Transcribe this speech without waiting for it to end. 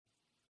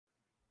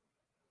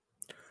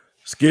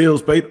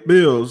Skills pay the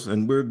bills,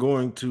 and we're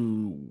going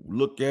to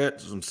look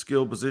at some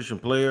skill position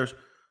players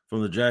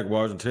from the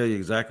Jaguars and tell you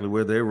exactly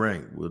where they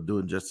rank. We'll do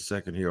it in just a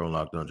second here on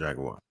Locked On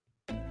Jaguars.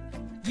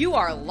 You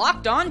are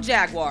Locked On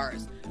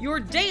Jaguars, your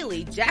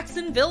daily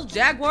Jacksonville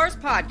Jaguars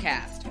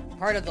podcast,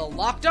 part of the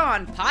Locked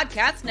On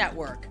Podcast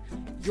Network,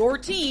 your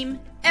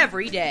team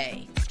every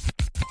day.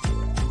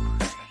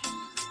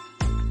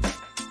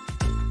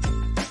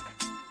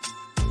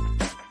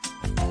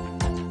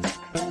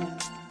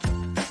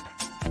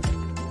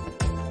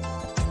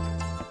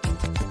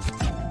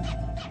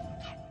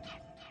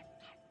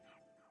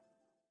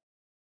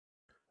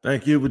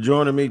 Thank you for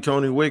joining me,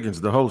 Tony Wiggins,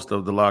 the host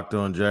of the Locked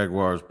On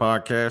Jaguars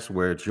podcast,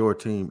 where it's your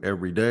team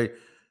every day.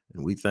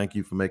 And we thank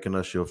you for making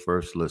us your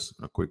first listen.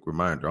 A quick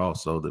reminder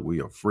also that we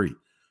are free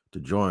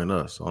to join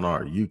us on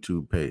our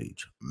YouTube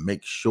page.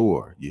 Make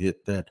sure you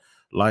hit that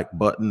like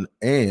button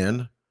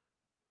and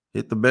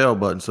hit the bell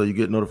button so you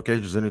get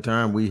notifications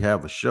anytime we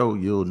have a show.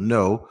 You'll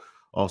know.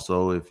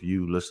 Also, if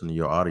you listen to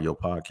your audio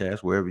podcast,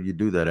 wherever you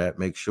do that at,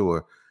 make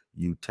sure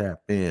you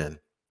tap in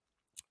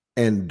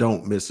and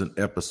don't miss an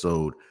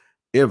episode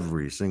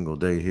every single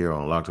day here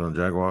on Locked On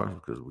Jaguars,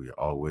 because we are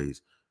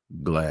always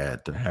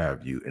glad to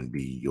have you and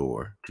be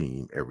your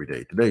team every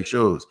day. Today's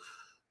show is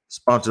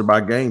sponsored by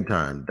Game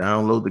Time.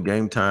 Download the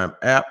Game Time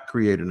app,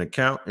 create an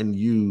account, and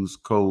use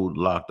code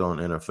Locked On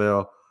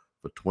NFL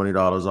for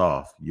 $20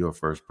 off your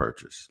first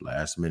purchase.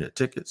 Last minute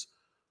tickets,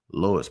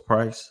 lowest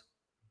price,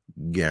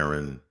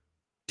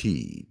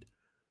 guaranteed.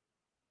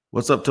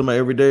 What's up to my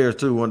everydayers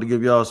too? Wanted to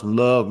give y'all some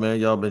love,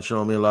 man. Y'all been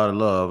showing me a lot of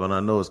love, and I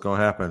know it's going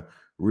to happen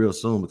real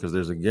soon because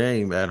there's a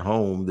game at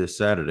home this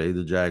Saturday.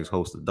 The Jags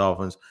host the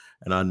Dolphins,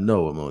 and I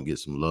know I'm going to get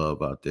some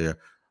love out there.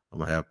 I'm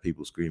going to have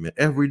people screaming,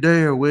 "Every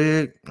day,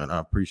 Wig," and I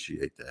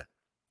appreciate that.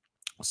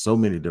 So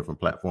many different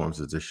platforms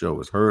that this show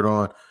is heard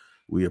on.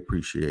 We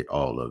appreciate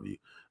all of you.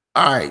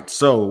 All right,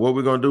 so what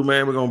we're going to do,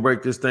 man, we're going to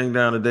break this thing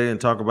down today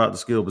and talk about the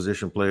skill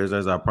position players.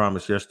 As I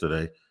promised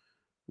yesterday,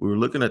 we were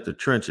looking at the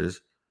trenches.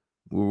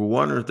 We were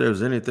wondering if there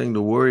was anything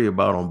to worry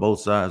about on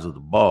both sides of the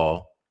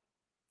ball.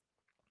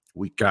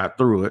 We got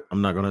through it.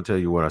 I'm not going to tell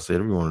you what I said.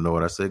 If you want to know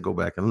what I said, go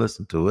back and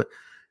listen to it.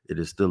 It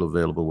is still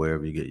available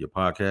wherever you get your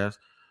podcast.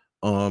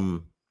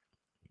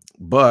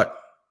 But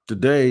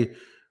today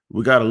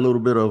we got a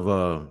little bit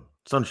of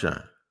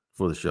sunshine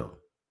for the show.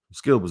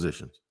 Skill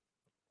positions.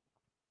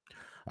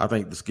 I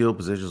think the skill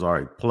positions are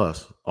a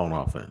plus on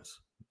offense.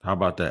 How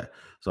about that?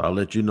 So I'll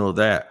let you know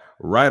that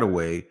right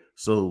away,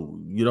 so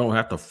you don't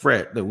have to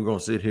fret that we're going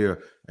to sit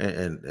here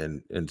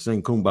and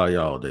sing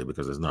Kumbaya all day,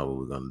 because that's not what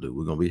we're going to do.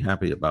 We're going to be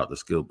happy about the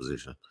skill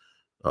position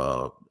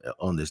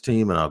on this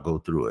team, and I'll go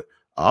through it.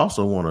 I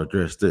also want to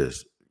address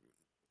this.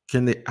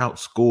 Can they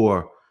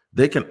outscore?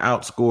 They can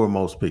outscore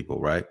most people,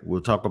 right?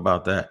 We'll talk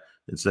about that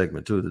in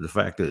segment 2. The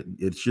fact that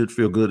it should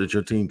feel good that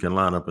your team can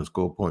line up and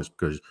score points,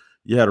 because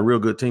you had a real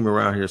good team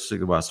around here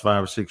about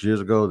 5 or 6 years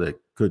ago that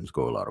couldn't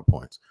score a lot of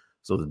points.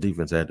 So the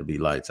defense had to be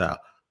lights out.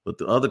 But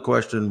the other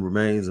question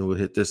remains, and we'll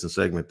hit this in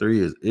segment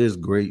 3, is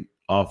great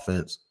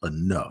offense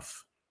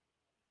enough?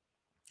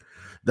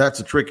 That's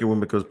a tricky one,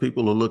 because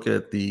people will look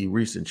at the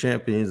recent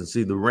champions and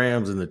see the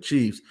Rams and the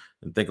Chiefs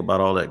and think about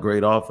all that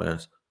great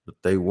offense, but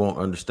they won't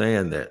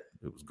understand that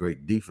it was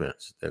great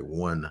defense that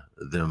won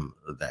them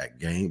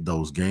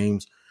those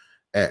games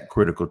at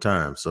critical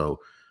times. So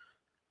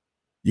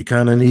you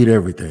kind of need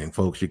everything,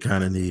 folks. You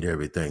kind of need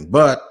everything.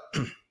 But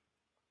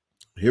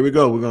here we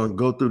go. We're going to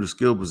go through the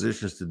skill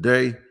positions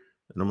today,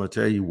 and I'm going to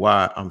tell you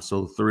why I'm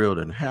so thrilled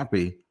and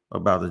happy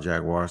about the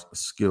Jaguars'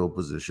 skill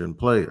position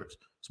players.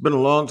 It's been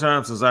a long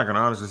time since I can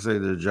honestly say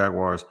that the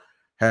Jaguars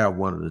have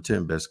one of the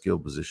 10 best skill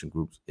position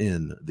groups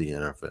in the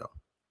NFL.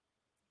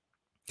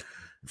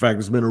 In fact,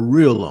 it's been a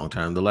real long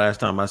time. The last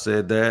time I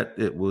said that,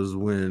 it was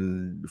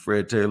when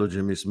Fred Taylor,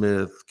 Jimmy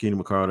Smith,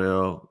 Keenan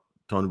McCardell,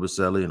 Tony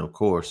Boselli, and of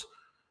course,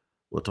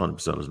 well, Tony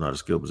Boselli is not a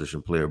skill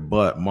position player,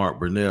 but Mark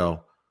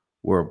Brunell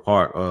were a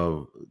part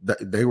of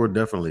that. They were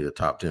definitely a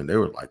top 10. They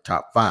were like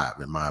top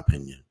 5, in my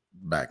opinion,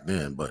 back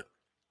then. But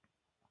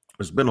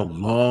it's been a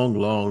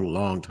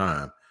long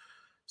time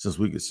since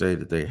we could say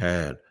that they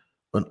had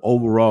an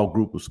overall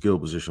group of skill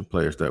position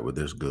players that were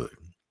this good.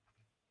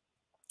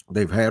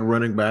 They've had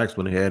running backs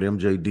when they had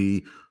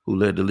MJD, who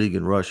led the league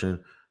in rushing.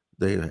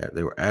 They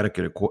were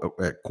adequate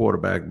at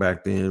quarterback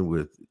back then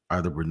with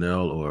either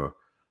Brunell or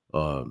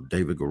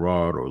David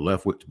Garrard or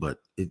Leftwich, but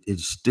it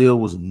still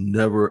was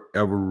never,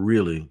 ever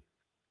really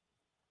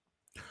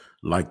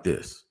like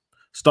this.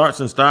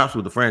 Starts and stops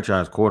with the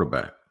franchise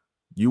quarterback.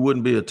 You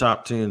wouldn't be a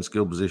top 10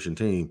 skill position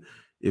team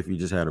if you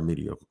just had a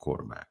mediocre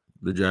quarterback.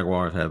 The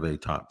Jaguars have a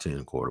top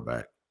 10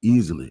 quarterback,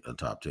 easily a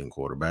top 10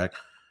 quarterback.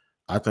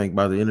 I think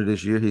by the end of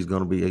this year, he's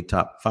going to be a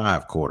top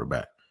 5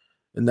 quarterback.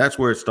 And that's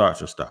where it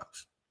starts and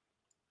stops.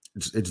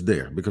 It's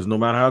there, because no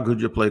matter how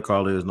good your play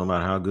call is, no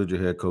matter how good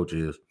your head coach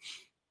is,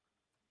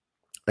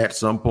 at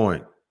some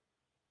point,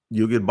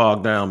 you'll get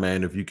bogged down,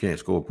 man, if you can't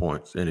score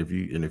points and if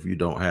you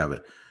don't have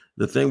it.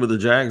 The thing with the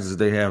Jags is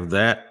they have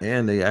that,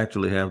 and they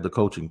actually have the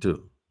coaching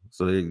too.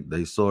 So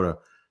they sort of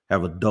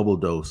have a double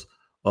dose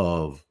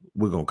of,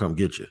 we're going to come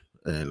get you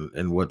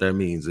And what that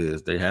means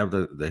is they have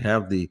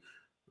the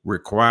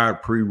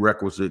required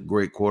prerequisite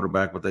great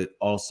quarterback, but they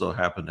also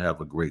happen to have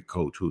a great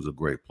coach who's a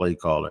great play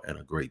caller and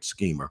a great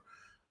schemer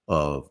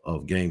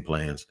of game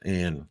plans.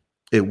 And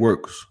it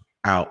works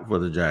out for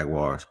the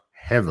Jaguars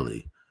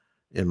heavily,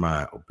 in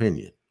my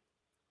opinion.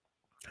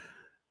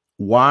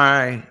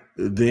 Why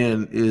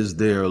then is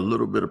there a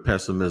little bit of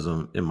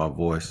pessimism in my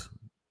voice?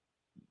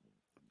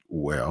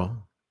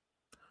 Well,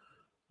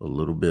 a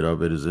little bit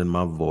of it is in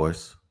my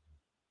voice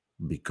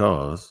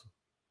because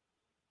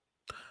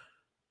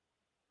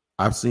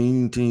I've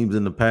seen teams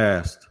in the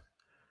past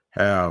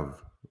have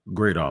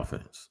great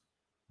offense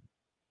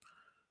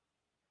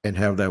and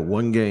have that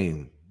one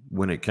game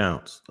when it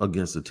counts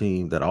against a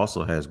team that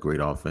also has great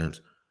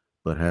offense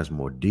but has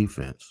more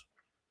defense.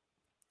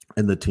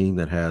 And the team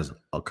that has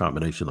a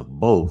combination of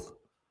both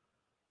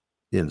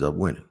ends up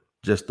winning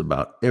just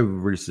about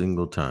every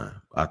single time.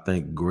 I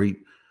think great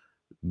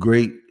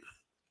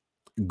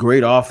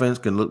offense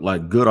can look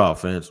like good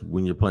offense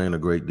when you're playing a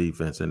great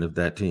defense. And if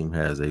that team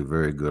has a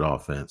very good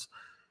offense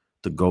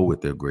to go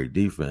with their great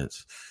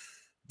defense,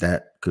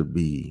 that could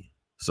be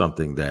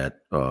something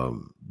that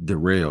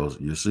derails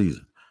your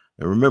season.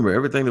 And remember,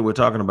 everything that we're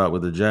talking about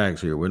with the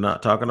Jags here, we're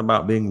not talking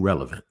about being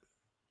relevant.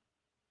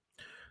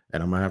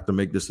 And I'm going to have to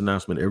make this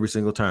announcement every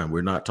single time.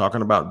 We're not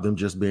talking about them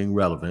just being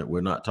relevant. We're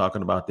not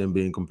talking about them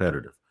being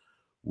competitive.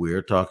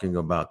 We're talking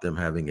about them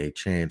having a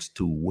chance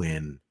to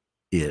win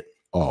it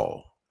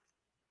all.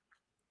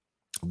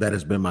 That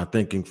has been my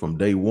thinking from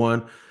day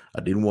one.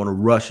 I didn't want to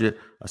rush it.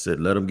 I said,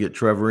 let them get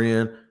Trevor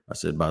in. I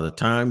said, by the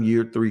time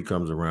year 3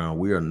 comes around,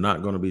 we are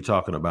not going to be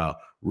talking about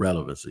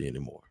relevancy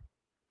anymore.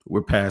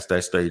 We're past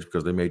that stage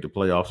because they made the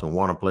playoffs and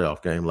won a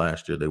playoff game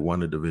last year. They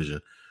won the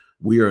division.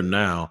 We are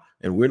now,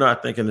 and we're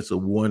not thinking it's a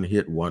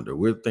one-hit wonder.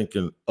 We're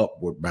thinking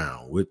upward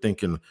bound. We're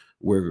thinking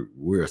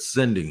we're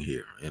ascending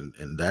here, and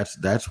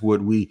that's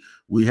what we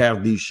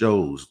have these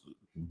shows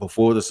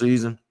before the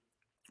season.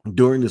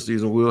 During the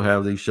season, we'll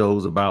have these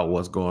shows about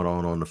what's going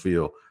on the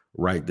field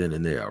right then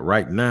and there.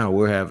 Right now,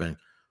 we're having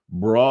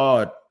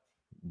broad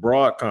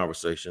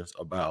conversations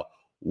about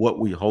what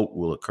we hope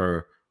will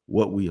occur,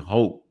 what we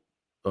hope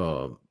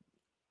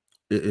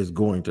is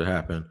going to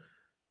happen,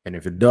 and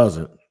if it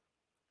doesn't,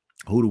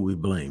 who do we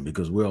blame?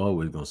 Because we're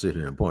always going to sit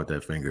here and point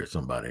that finger at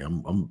somebody.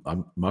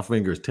 My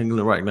finger is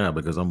tingling right now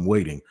because I'm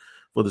waiting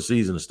for the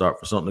season to start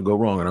for something to go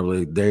wrong, and I'm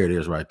like, there it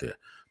is right there.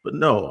 But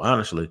no,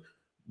 honestly,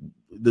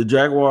 the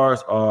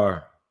Jaguars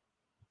are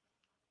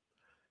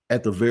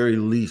at the very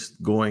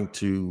least going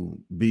to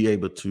be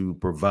able to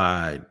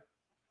provide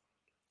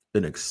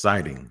an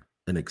exciting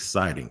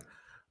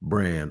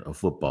brand of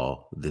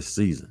football this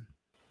season.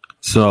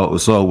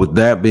 So with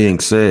that being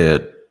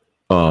said,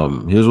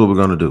 here's what we're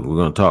going to do. We're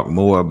going to talk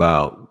more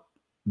about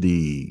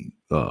the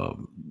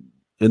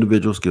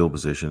individual skill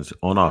positions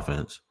on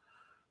offense.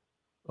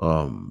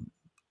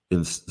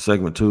 In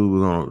segment 2, we're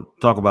going to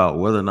talk about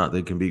whether or not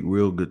they can beat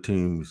real good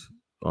teams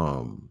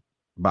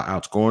by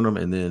outscoring them.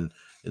 And then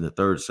in the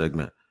third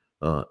segment,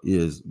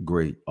 is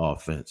great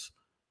offense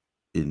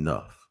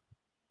enough?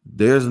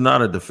 There's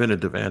not a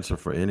definitive answer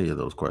for any of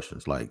those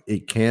questions. Like,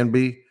 it can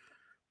be,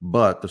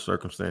 but the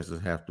circumstances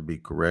have to be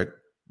correct.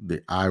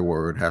 The I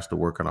word has to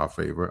work in our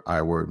favor.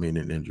 I word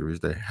meaning injuries.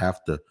 It has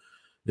to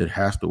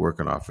work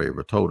in our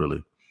favor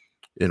totally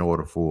in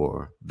order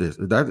for this.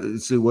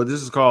 See what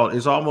this is called?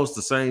 It's almost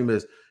the same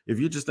as if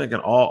you're just thinking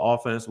all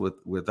offense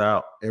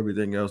without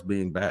everything else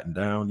being battened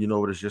down. You know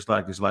what it's just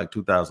like? It's like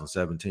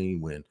 2017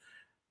 when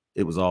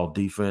it was all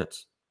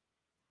defense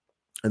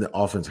and the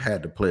offense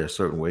had to play a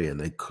certain way and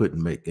they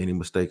couldn't make any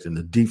mistakes. And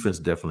the defense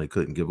definitely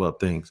couldn't give up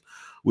things.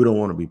 We don't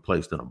want to be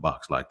placed in a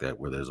box like that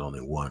where there's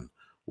only one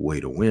way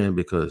to win,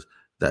 because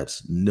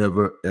that's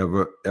never,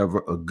 ever,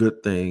 ever a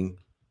good thing.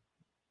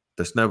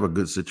 That's never a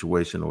good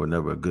situation or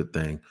never a good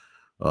thing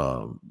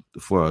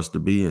for us to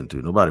be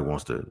into. Nobody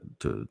wants to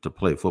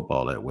play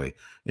football that way.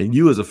 And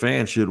you as a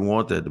fan should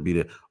want that to be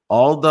there.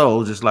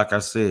 Although, just like I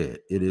said,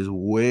 it is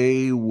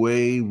way,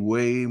 way,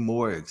 way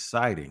more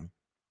exciting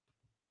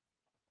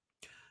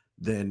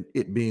than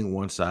it being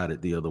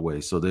one-sided the other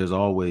way. So there's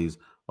always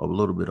a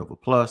little bit of a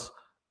plus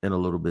and a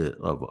little bit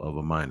of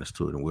a minus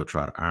to it, and we'll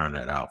try to iron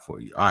that out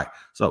for you. All right,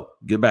 so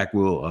get back.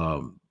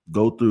 We'll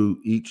go through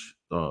each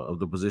of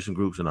the position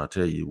groups, and I'll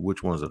tell you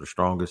which ones are the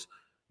strongest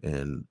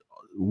and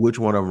which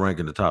one of them rank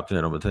in the top 10.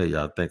 I'm going to tell you,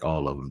 I think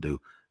all of them do,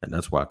 and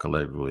that's why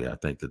collectively I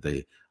think that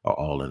they are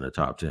all in the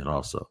top 10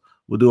 also.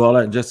 We'll do all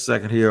that in just a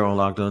second here on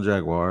Locked On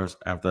Jaguars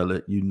after I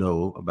let you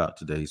know about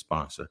today's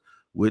sponsor,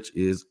 which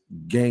is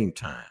Game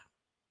Time.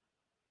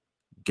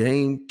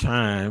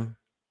 GameTime.co.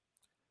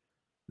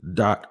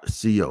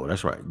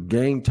 That's right.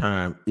 Game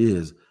Time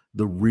is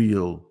the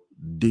real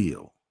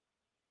deal.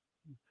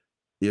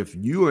 If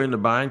you are into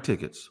buying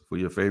tickets for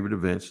your favorite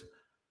events,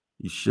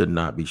 you should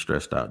not be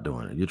stressed out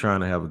doing it. You're trying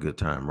to have a good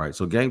time, right?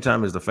 So Game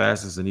Time is the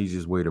fastest and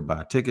easiest way to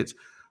buy tickets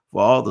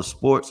for all the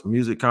sports,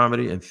 music,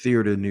 comedy, and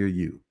theater near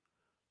you.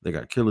 They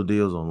got killer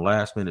deals on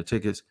last-minute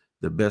tickets,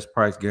 the best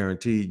price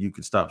guaranteed. You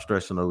can stop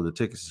stressing over the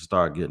tickets and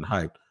start getting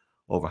hyped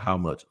over how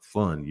much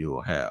fun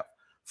you'll have.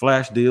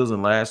 Flash deals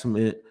and last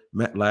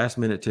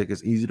minute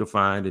tickets, easy to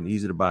find and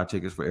easy to buy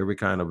tickets for every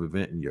kind of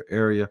event in your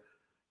area.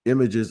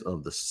 Images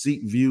of the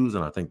seat views,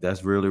 and I think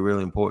that's really,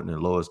 really important,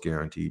 and lowest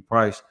guaranteed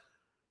price.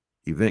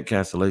 Event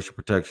cancellation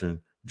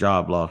protection,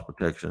 job loss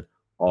protection,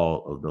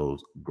 all of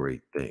those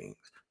great things.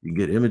 You can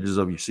get images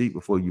of your seat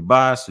before you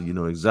buy, so you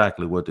know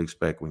exactly what to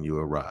expect when you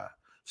arrive.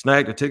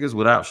 Snag the tickets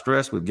without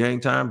stress with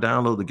Game Time.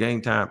 Download the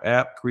Game Time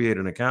app, create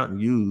an account,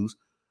 and use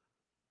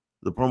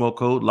the promo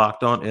code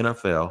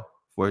LOCKEDONNFL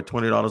for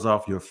 $20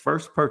 off your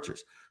first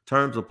purchase.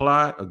 Terms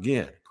apply.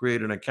 Again,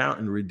 create an account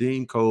and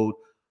redeem code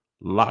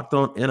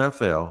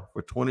LOCKEDONNFL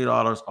for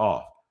 $20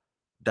 off.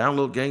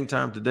 Download Game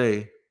Time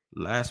today.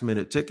 Last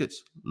minute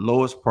tickets,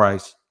 lowest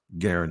price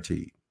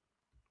guaranteed.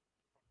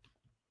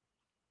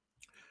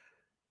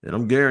 And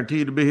I'm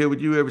guaranteed to be here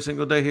with you every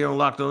single day here on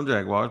Locked On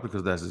Jaguars,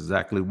 because that's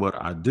exactly what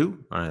I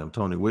do. I am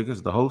Tony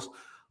Wiggins, the host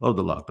of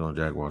the Locked On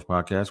Jaguars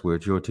podcast, where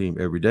it's your team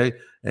every day,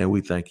 and we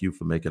thank you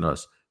for making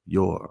us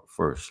your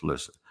first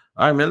listen.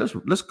 All right, man,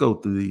 let's go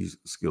through these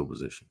skill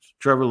positions.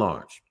 Trevor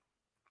Lawrence.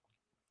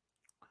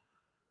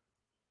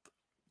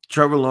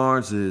 Trevor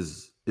Lawrence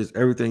is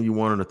everything you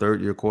want in a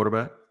third-year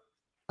quarterback.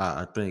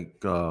 I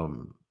think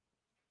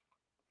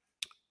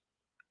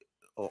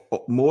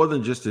more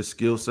than just his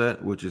skill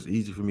set, which is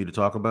easy for me to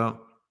talk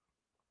about,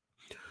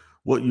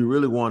 what you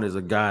really want is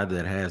a guy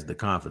that has the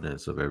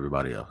confidence of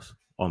everybody else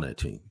on that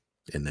team,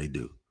 and they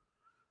do.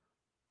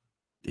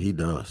 He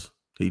does.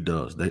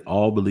 They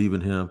all believe in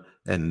him,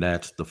 and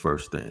that's the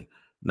first thing.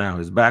 Now,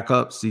 his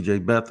backup, C.J.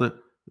 Beathard,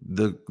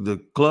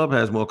 the club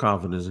has more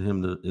confidence in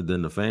him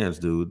than the fans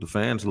do. The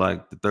fans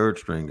like the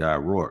third-string guy,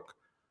 Rourke.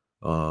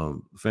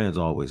 Fans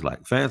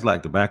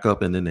like the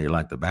backup, and then they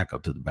like the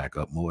backup to the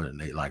backup more than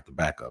they like the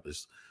backup.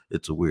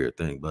 It's a weird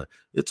thing, but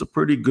it's a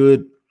pretty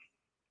good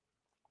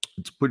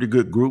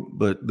group,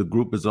 but the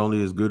group is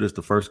only as good as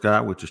the first guy,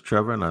 which is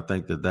Trevor, and I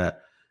think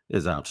that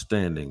is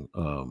outstanding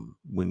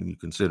when you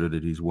consider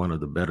that he's one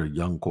of the better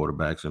young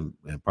quarterbacks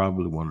and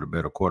probably one of the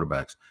better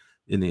quarterbacks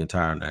in the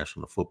entire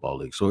National Football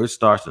League. So it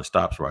starts and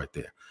stops right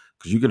there,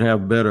 because you can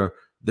have there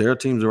are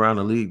teams around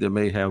the league that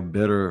may have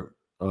better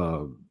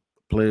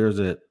players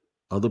at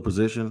other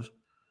positions.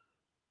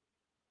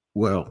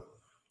 Well,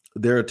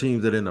 there are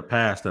teams that in the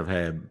past have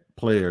had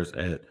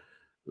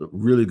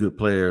really good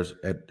players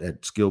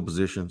at skill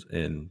positions,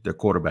 and their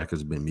quarterback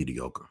has been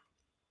mediocre.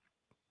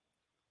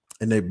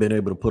 And they've been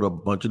able to put up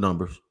a bunch of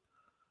numbers.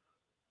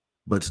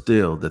 But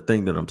still, the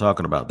thing that I'm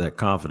talking about, that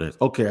confidence,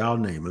 okay, I'll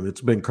name him.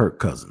 It's been Kirk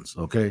Cousins,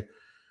 okay?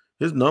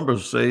 His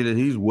numbers say that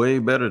he's way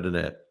better than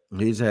that.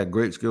 He's had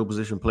great skill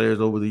position players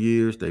over the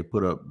years. They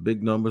put up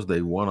big numbers.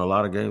 They won a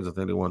lot of games. I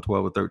think they won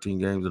 12 or 13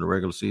 games in the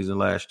regular season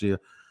last year.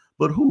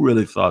 But who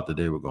really thought that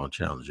they were going to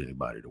challenge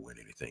anybody to win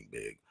anything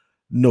big?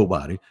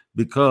 Nobody,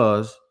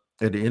 because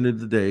at the end of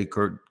the day,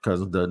 Kirk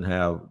Cousins doesn't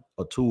have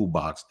a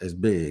toolbox as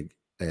big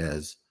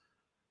as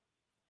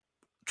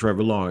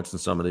Trevor Lawrence and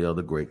some of the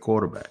other great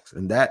quarterbacks.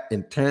 And that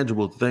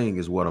intangible thing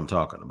is what I'm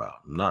talking about.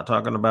 I'm not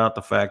talking about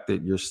the fact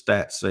that your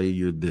stats say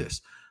you're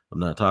this. I'm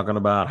not talking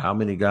about how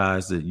many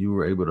guys that you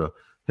were able to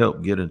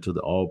help get into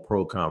the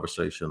all-pro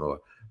conversation or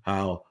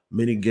how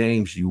many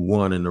games you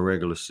won in the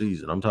regular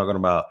season. I'm talking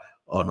about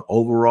an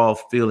overall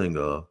feeling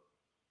of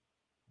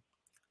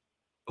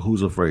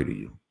who's afraid of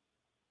you.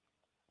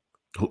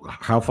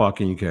 How far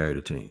can you carry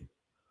the team?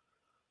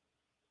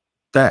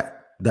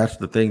 That's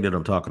the thing that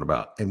I'm talking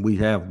about. And we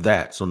have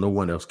that, so no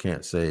one else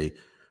can say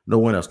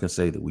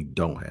that we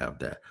don't have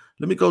that.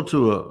 Let me go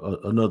to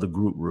another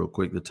group real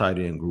quick, the tight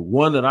end group.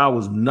 One that I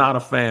was not a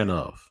fan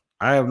of.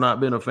 I have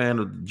not been a fan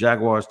of the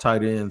Jaguars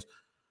tight ends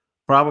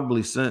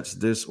probably since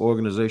this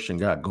organization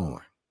got going.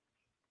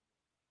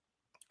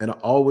 And I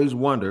always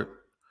wondered,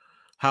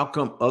 how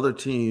come other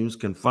teams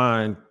can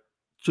find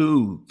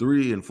 2,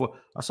 3, and 4?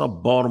 I saw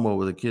Baltimore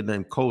with a kid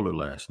named Kohler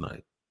last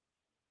night,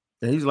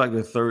 and he's like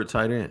their third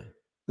tight end,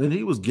 and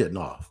he was getting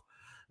off.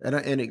 And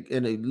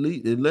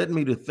it led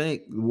me to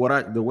think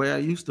the way I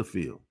used to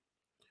feel.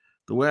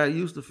 The way I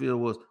used to feel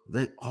was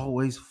they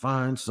always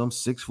find some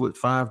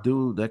 6'5"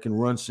 dude that can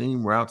run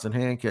seam routes and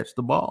hand catch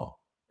the ball,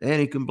 and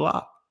he can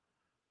block.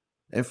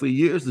 And for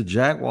years, the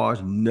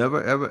Jaguars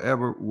never, ever,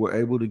 ever were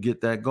able to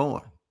get that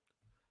going.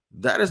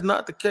 That is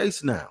not the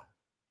case now.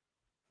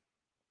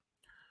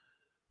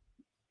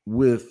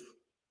 With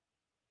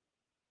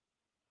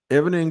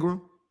Evan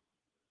Ingram,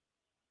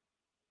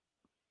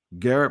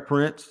 Garrett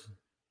Prince,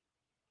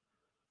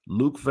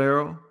 Luke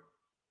Farrell,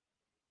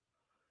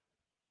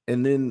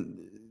 and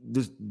then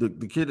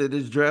the kid that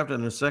is drafted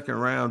in the second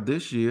round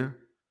this year,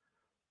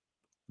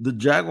 the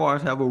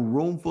Jaguars have a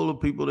room full of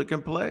people that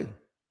can play.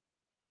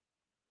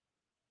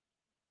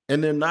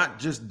 And they're not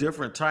just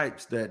different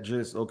types that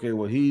just, okay,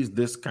 well, he's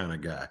this kind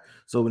of guy.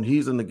 So when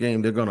he's in the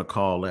game, they're going to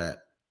call that.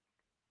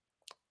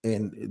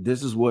 And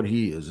this is what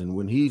he is. And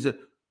when he's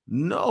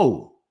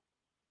no,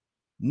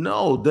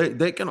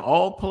 they can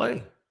all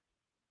play.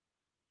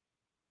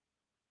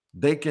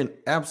 They can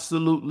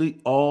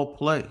absolutely all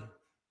play.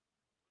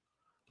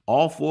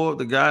 All 4 of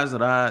the guys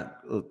that I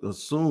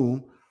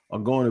assume are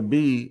going to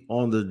be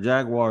on the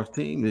Jaguars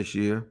team this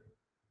year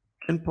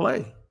and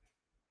play.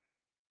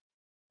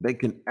 They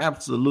can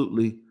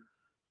absolutely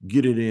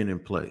get it in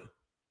and play.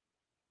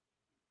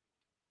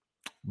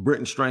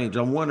 Brenton Strange,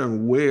 I'm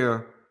wondering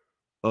where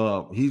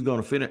he's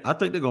going to fit in. I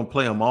think they're going to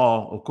play them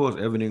all. Of course,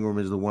 Evan Ingram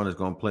is the one that's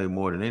going to play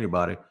more than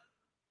anybody.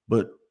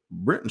 But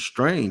Brenton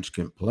Strange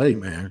can play,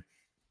 man.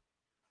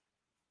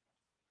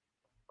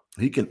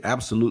 He can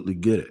absolutely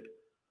get it.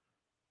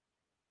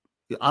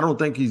 I don't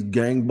think he's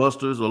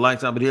gangbusters or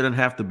lights out, but he doesn't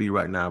have to be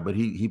right now. But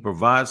he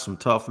provides some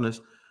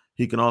toughness.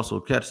 He can also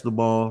catch the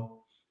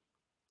ball.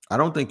 I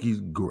don't think he's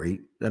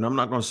great. And I'm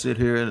not going to sit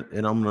here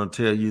and I'm going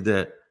to tell you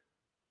that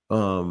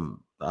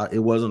it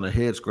wasn't a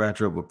head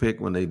scratcher of a pick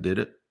when they did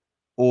it,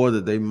 or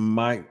that they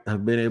might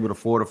have been able to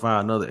fortify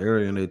another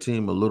area in their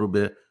team a little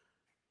bit,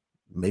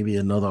 maybe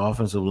another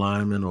offensive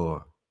lineman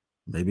or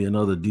maybe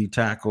another D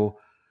tackle,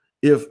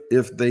 if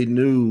they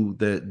knew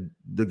that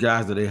the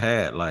guys that they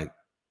had, like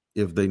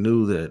if they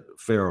knew that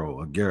Farrell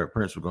or Garrett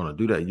Prince were going to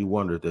do that, you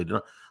wonder if they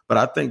don't. But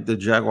I think the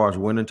Jaguars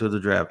went into the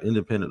draft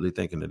independently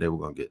thinking that they were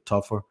going to get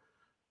tougher,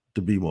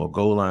 to be more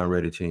goal line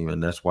ready team,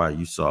 and that's why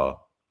you saw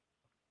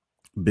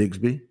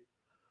Bigsby,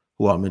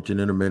 who I'll mention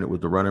in a minute with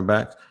the running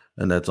backs,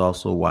 and that's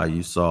also why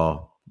you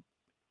saw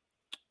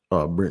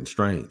Brenton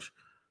Strange.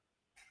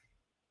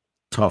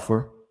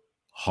 Tougher,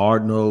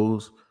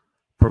 hard-nosed,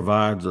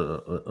 provides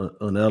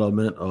an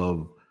element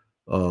of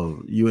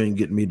you ain't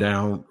getting me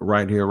down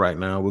right here, right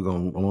now.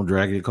 I'm gonna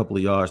drag you a couple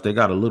of yards. They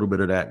got a little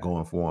bit of that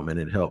going for them, and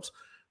it helps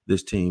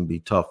this team be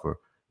tougher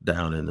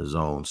down in the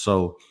zone.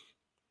 So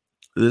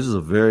this is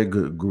a very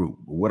good group.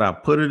 Would I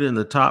put it in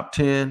the top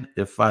 10?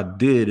 If I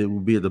did, it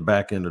would be at the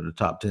back end of the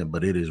top 10,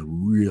 but it is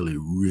really,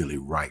 really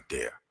right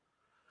there.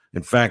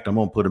 In fact, I'm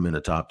going to put them in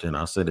the top 10.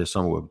 I'll say they're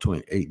somewhere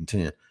between 8 and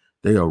 10.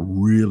 They are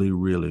really,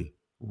 really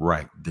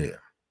right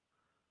there.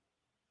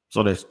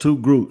 So there's two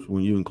groups.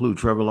 When you include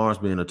Trevor Lawrence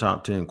being a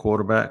top 10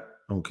 quarterback,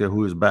 I don't care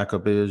who his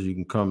backup is, you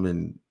can come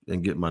in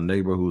and get my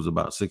neighbor who's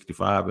about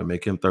 65 and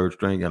make him third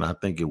string, and I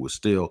think it would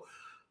still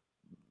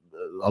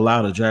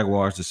allow the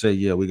Jaguars to say,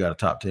 yeah, we got a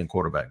top 10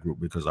 quarterback group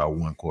because our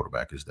one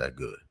quarterback is that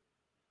good.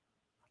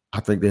 I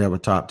think they have a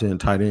top 10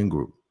 tight end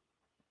group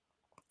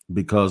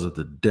because of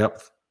the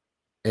depth.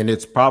 And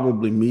it's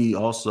probably me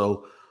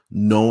also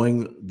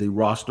knowing the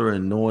roster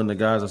and knowing the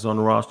guys that's on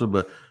the roster.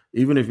 But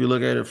even if you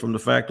look at it from the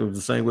fact of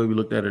the same way we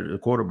looked at it at the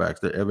quarterbacks,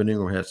 that Evan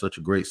Ingram had such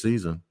a great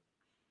season.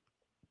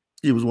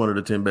 He was one of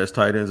the 10 best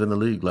tight ends in the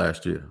league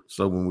last year.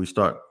 So when we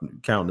start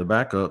counting the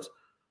backups,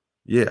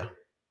 yeah,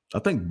 I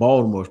think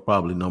Baltimore's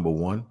probably number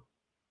one.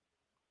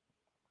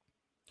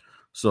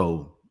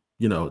 So,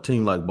 a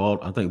team like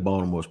Baltimore, I think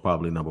Baltimore's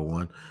probably number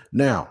one.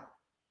 Now,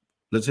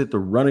 let's hit the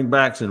running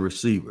backs and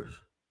receivers.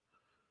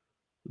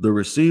 The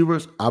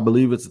receivers, I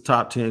believe it's a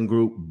top 10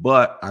 group,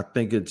 but I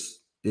think it's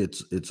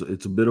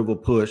a bit of a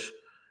push.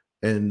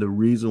 And the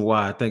reason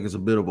why I think it's a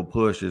bit of a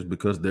push is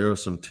because there are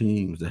some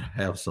teams that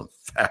have some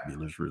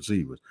fabulous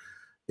receivers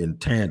in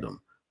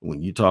tandem.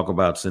 When you talk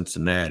about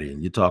Cincinnati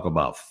and you talk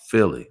about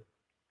Philly,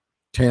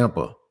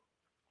 Tampa,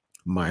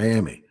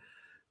 Miami,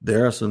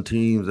 there are some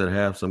teams that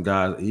have some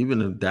guys,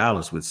 even in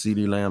Dallas with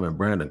CeeDee Lamb and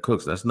Brandon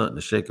Cooks, that's nothing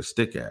to shake a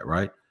stick at,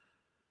 right?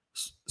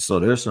 So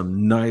there's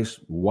some nice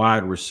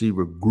wide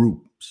receiver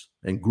groups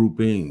and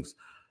groupings.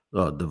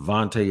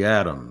 Devontae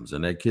Adams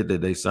and that kid that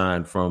they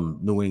signed from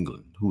New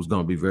England, who's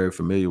going to be very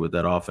familiar with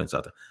that offense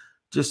out there.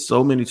 Just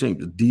so many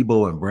teams,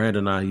 Debo and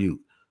Brandon Ayuk.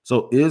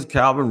 So is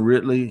Calvin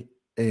Ridley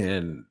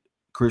and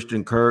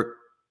Christian Kirk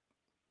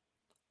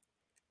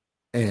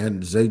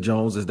and Zay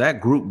Jones, is that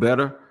group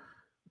better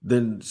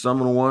than some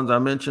of the ones I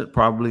mentioned?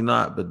 Probably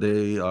not, but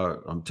they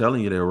are, I'm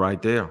telling you, they're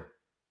right there.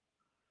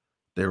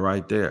 They're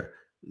right there.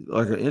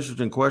 Like, an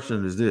interesting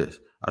question is this.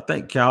 I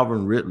think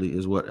Calvin Ridley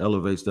is what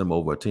elevates them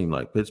over a team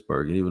like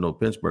Pittsburgh. And even though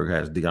Pittsburgh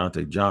has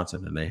Deontay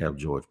Johnson and they have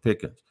George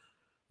Pickens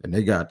and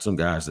they got some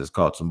guys that's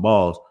caught some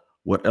balls,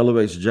 what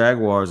elevates the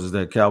Jaguars is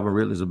that Calvin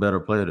Ridley is a better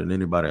player than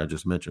anybody I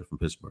just mentioned from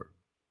Pittsburgh.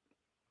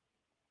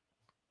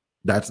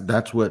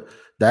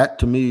 That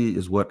to me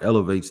is what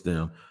elevates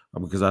them,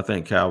 because I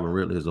think Calvin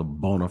Ridley is a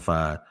bona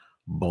fide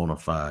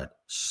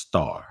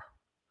star.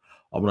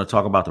 I'm going to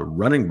talk about the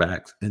running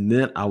backs, and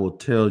then I will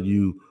tell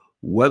you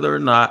whether or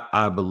not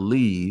I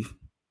believe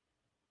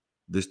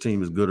this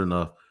team is good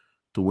enough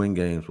to win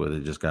games where they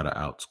just got to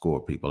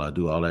outscore people. I'll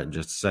do all that in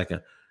just a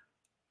second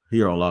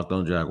here on Locked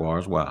On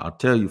Jaguars. Well, I'll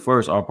tell you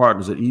first, our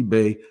partners at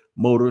eBay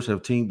Motors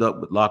have teamed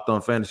up with Locked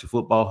On Fantasy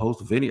Football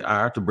host Vinny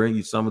Iyer to bring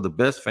you some of the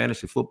best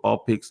fantasy football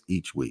picks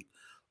each week,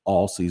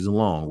 all season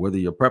long. Whether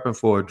you're prepping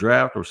for a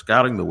draft or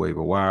scouting the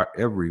waiver wire,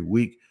 every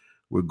week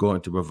we're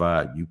going to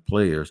provide you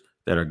players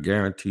that are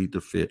guaranteed to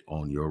fit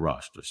on your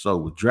roster. So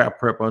with draft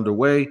prep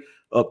underway,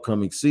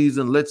 upcoming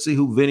season, let's see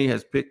who Vinny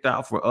has picked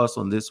out for us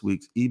on this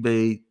week's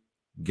eBay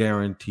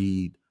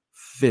Guaranteed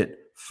Fit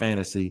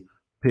Fantasy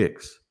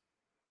Picks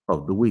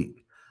of the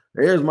week.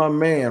 There's my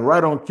man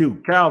right on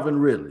cue, Calvin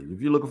Ridley. If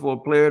you're looking for a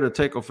player to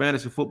take a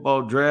fantasy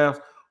football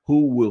draft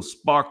who will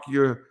spark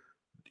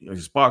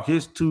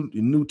his two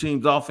new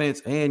team's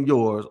offense and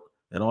yours,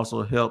 and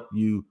also help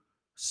you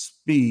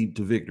speed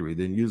to victory.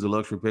 Then use a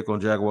luxury pick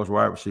on Jaguars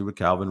wide receiver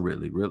Calvin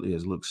Ridley. Ridley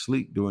has looked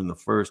sleek during the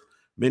first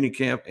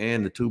minicamp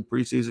and the 2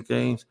 preseason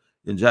games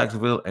in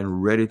Jacksonville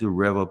and ready to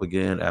rev up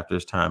again after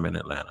his time in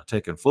Atlanta,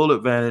 taking full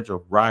advantage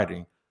of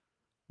riding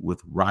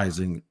with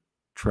rising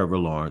Trevor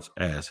Lawrence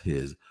as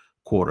his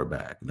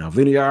quarterback. Now,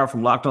 Vinny R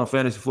from Locked On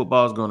Fantasy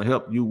Football is going to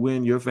help you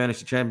win your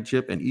fantasy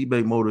championship, and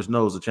eBay Motors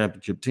knows the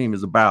championship team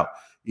is about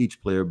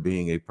each player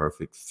being a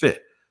perfect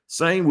fit.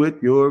 Same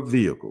with your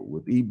vehicle.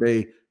 With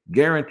eBay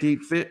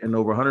Guaranteed Fit and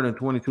over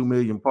 122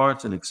 million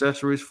parts and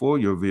accessories for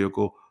your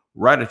vehicle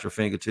right at your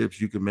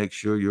fingertips, you can make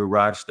sure your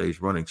ride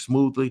stays running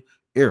smoothly.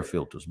 Air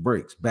filters,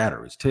 brakes,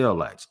 batteries, tail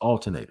lights,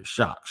 alternators,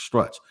 shocks,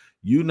 struts,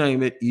 you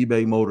name it,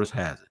 eBay Motors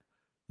has it.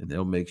 And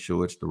they'll make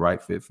sure it's the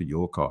right fit for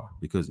your car,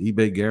 because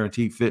eBay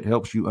Guaranteed Fit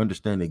helps you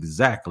understand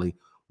exactly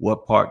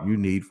what part you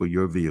need for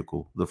your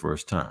vehicle the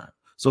first time.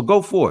 So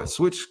go for it.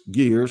 Switch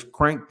gears,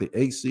 crank the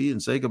AC,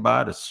 and say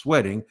goodbye to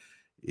sweating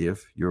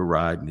if your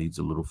ride needs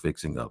a little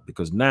fixing up,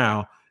 because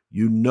now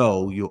you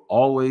know you'll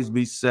always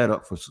be set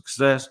up for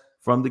success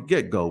from the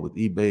get-go with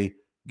eBay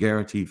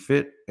Guaranteed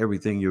Fit.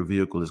 Everything your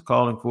vehicle is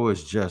calling for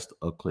is just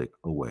a click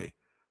away.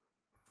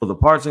 For the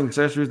parts and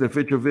accessories that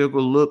fit your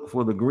vehicle, look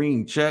for the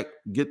green check.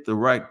 Get the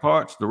right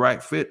parts, the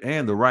right fit,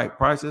 and the right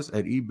prices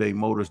at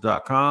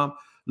ebaymotors.com.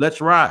 Let's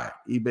ride.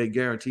 eBay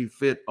Guaranteed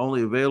Fit,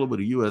 only available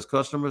to U.S.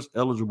 customers.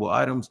 Eligible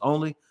items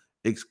only.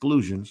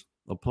 Exclusions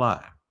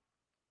apply.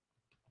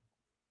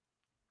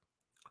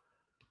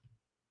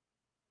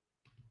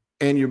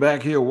 And you're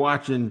back here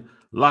watching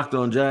Locked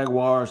On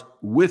Jaguars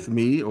with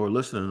me, or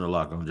listening to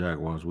Locked On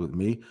Jaguars with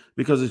me,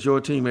 because it's your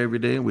team every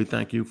day, and we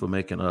thank you for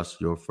making us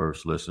your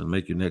first listen.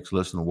 Make your next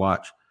listen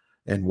watch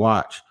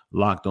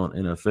Locked On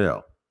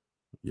NFL.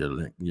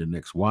 Your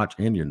next watch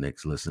and your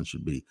next listen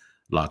should be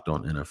Locked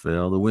On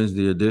NFL. The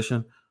Wednesday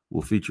edition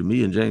will feature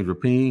me and James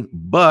Rapine,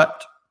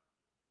 but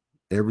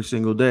every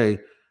single day,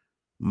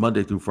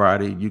 Monday through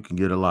Friday, you can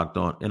get a Locked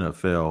On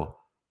NFL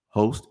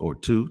host or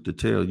two to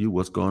tell you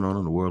what's going on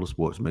in the world of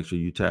sports. Make sure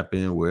you tap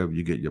in wherever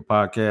you get your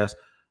podcast,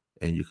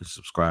 and you can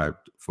subscribe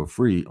for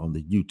free on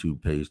the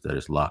YouTube page that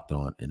is Locked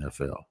On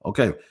NFL.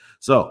 Okay,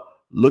 so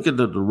look at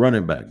the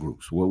running back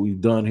groups. What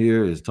we've done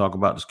here is talk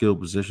about the skill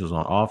positions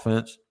on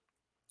offense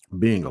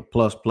being a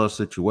plus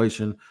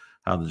situation,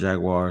 how the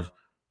Jaguars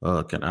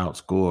can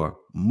outscore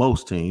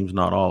most teams,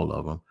 not all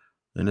of them,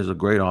 and there's a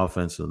great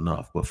offense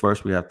enough. But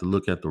first, we have to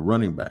look at the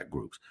running back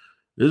groups.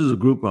 This is a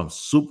group I'm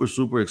super,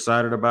 super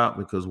excited about,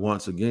 because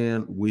once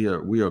again, we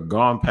are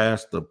gone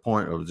past the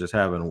point of just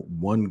having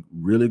one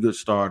really good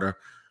starter,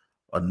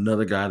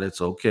 another guy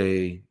that's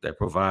okay, that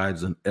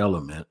provides an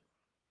element.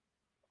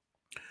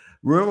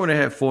 Remember when they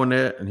had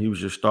Fournette and he was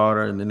your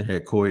starter, and then they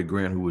had Corey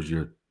Grant, who was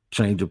your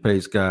change of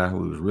pace guy,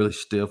 who was really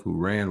stiff, who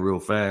ran real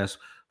fast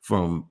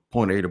from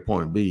point A to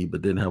point B,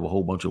 but didn't have a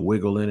whole bunch of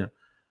wiggle in it.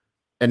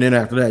 And then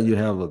after that, you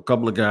have a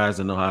couple of guys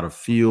that know how to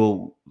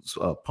field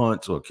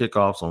punts or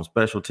kickoffs on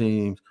special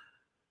teams.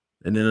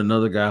 And then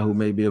another guy who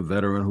may be a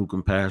veteran who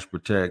can pass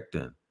protect.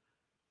 And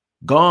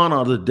gone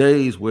are the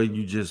days where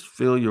you just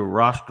fill your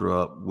roster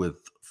up with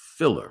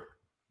filler,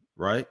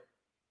 right?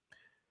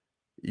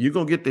 You're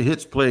going to get the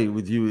hits played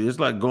with you. It's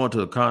like going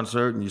to a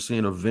concert and you're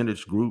seeing a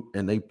vintage group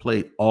and they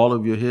play all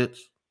of your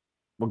hits.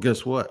 Well,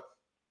 guess what?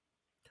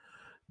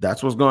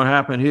 That's what's going to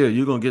happen here.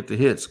 You're going to get the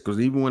hits, because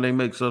even when they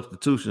make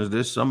substitutions,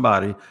 there's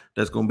somebody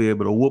that's going to be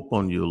able to whoop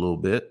on you a little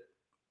bit.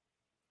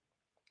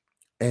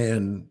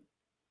 And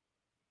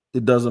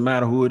it doesn't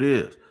matter who it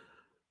is.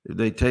 If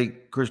they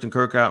take Christian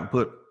Kirk out and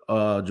put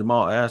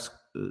Jamal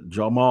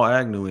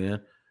Agnew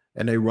in,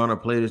 and they run a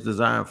play that's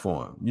designed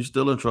for him, you're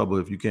still in trouble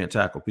if you can't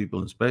tackle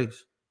people in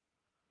space.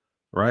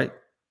 Right?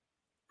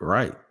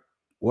 Right.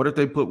 What if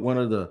they put one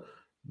of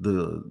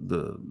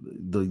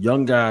the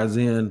young guys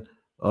in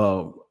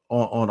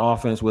on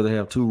offense where they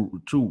have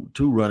two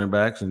running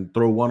backs, and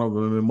throw one of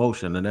them in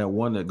motion, and that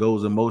one that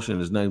goes in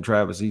motion is named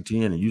Travis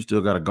Etienne, and you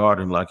still got to guard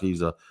him like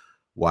he's a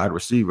wide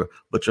receiver,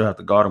 but you'll have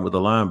to guard him with a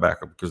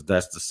linebacker, because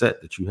that's the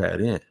set that you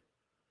had in.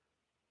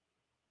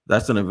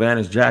 That's an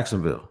advantage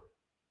Jacksonville.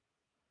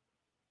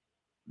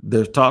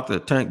 There's talk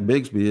that Tank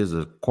Bigsby is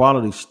a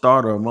quality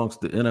starter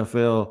amongst the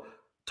NFL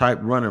type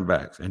running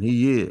backs, and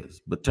he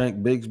is. But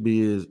Tank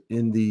Bigsby is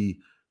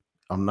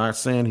I'm not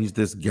saying he's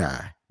this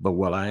guy, but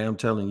what I am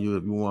telling you,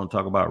 if you want to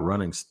talk about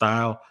running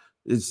style,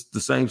 it's the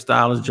same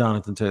style as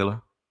Jonathan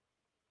Taylor.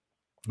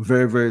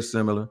 Very, very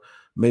similar.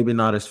 Maybe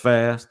not as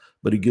fast,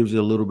 but he gives you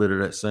a little bit of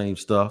that same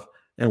stuff.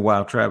 And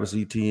while Travis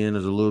Etienne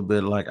is a little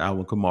bit like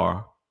Alvin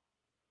Kamara,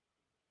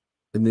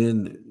 and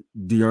then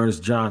Dearness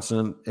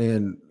Johnson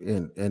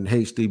and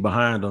Hasty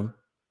behind them,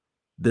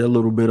 they're a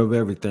little bit of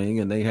everything,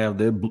 and they have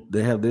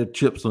their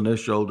chips on their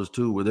shoulders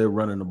too, where they're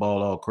running the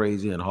ball all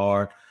crazy and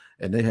hard,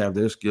 and they have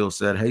their skill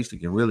set. Hasty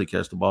can really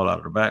catch the ball out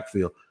of the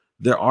backfield.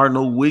 There are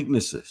no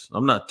weaknesses.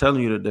 I'm not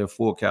telling you that they're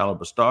full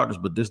caliber starters,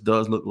 but this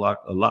does look like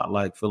a lot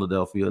like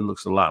Philadelphia. It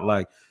looks a lot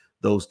like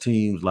those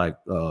teams like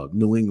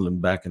New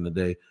England back in the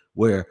day,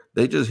 where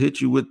they just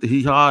hit you with the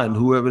hee-haw, and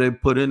whoever they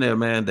put in there,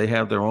 man, they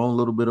have their own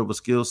little bit of a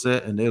skill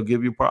set, and they'll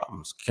give you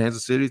problems.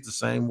 Kansas City's the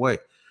same way.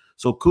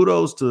 So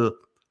kudos to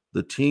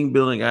the team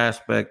building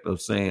aspect of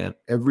saying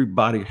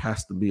everybody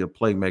has to be a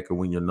playmaker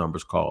when your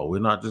number's called. We're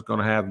not just going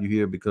to have you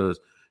here because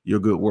you're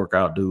a good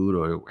workout dude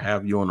or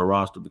have you on the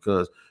roster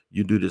because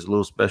you do this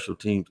little special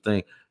team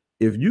thing.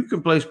 If you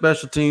can play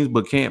special teams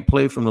but can't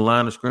play from the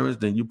line of scrimmage,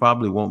 then you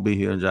probably won't be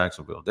here in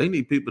Jacksonville. They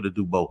need people to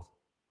do both.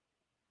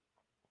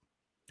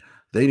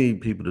 They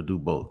need people to do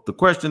both. The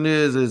question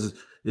is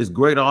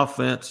great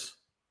offense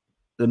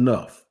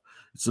enough?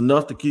 It's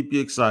enough to keep you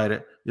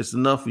excited. It's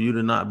enough for you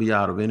to not be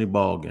out of any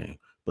ball game.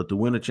 But to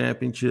win a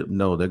championship,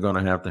 no, they're going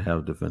to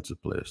have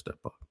defensive players step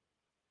up.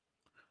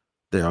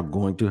 They are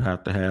going to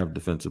have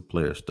defensive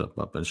players step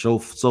up. And so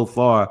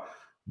far,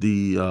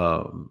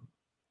 the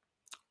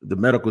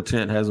medical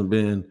tent hasn't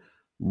been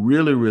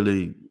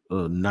really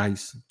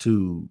nice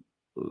to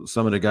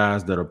some of the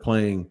guys that are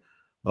playing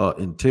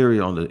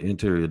interior on the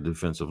interior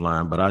defensive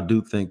line. But I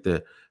do think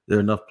that there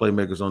are enough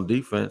playmakers on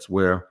defense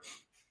where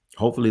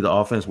hopefully the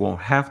offense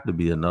won't have to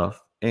be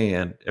enough,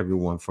 and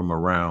everyone from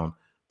around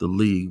the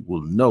league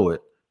will know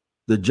it.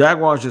 The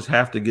Jaguars just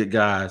have to get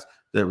guys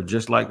that are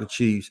just like the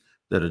Chiefs,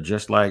 that are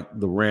just like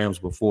the Rams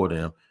before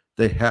them.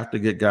 They have to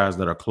get guys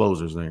that are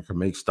closers and can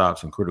make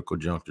stops in critical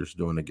junctures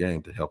during the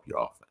game to help your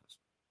offense.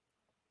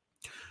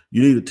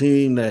 You need a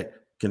team that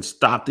can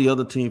stop the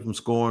other team from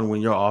scoring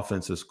when your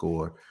offense has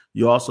scored.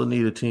 You also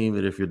need a team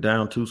that if you're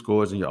down 2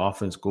 scores and your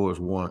offense scores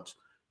once,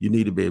 you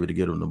need to be able to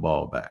get them the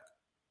ball back.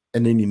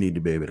 And then you need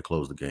to be able to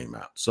close the game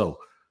out. So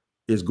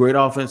is great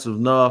offensive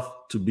enough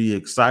to be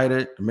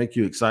excited, to make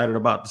you excited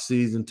about the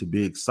season, to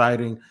be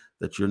exciting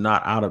that you're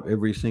not out of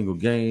every single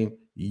game?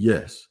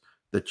 Yes.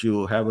 That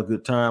you'll have a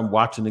good time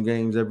watching the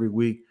games every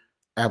week?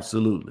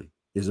 Absolutely.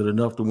 Is it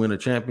enough to win a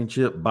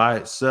championship by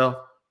itself?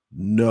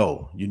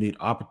 No. You need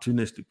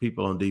opportunistic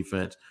people on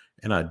defense.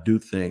 And I do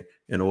think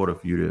in order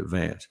for you to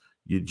advance,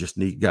 you just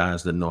need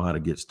guys that know how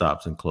to get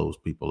stops and close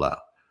people out.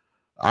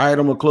 All right,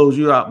 I'm going to close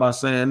you out by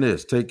saying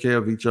this. Take care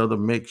of each other.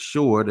 Make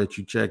sure that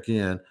you check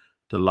in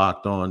to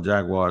Locked On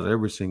Jaguars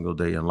every single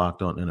day, and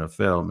Locked On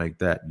NFL. Make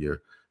that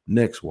your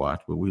next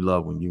watch. But we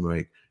love when you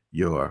make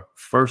your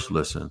first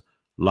listen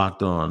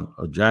Locked On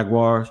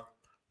Jaguars.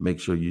 Make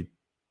sure you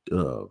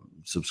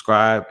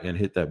subscribe and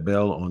hit that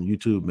bell on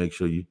YouTube. Make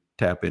sure you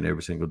tap in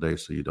every single day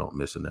so you don't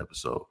miss an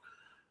episode.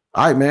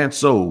 All right, man.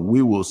 So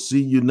we will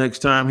see you next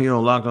time here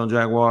on Locked On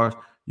Jaguars.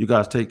 You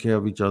guys take care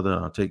of each other,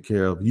 and I'll take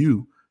care of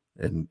you.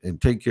 And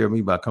take care of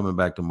me by coming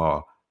back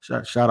tomorrow.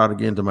 Shout out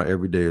again to my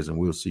everydayers, and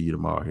we'll see you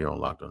tomorrow here on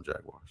Locked On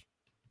Jaguars.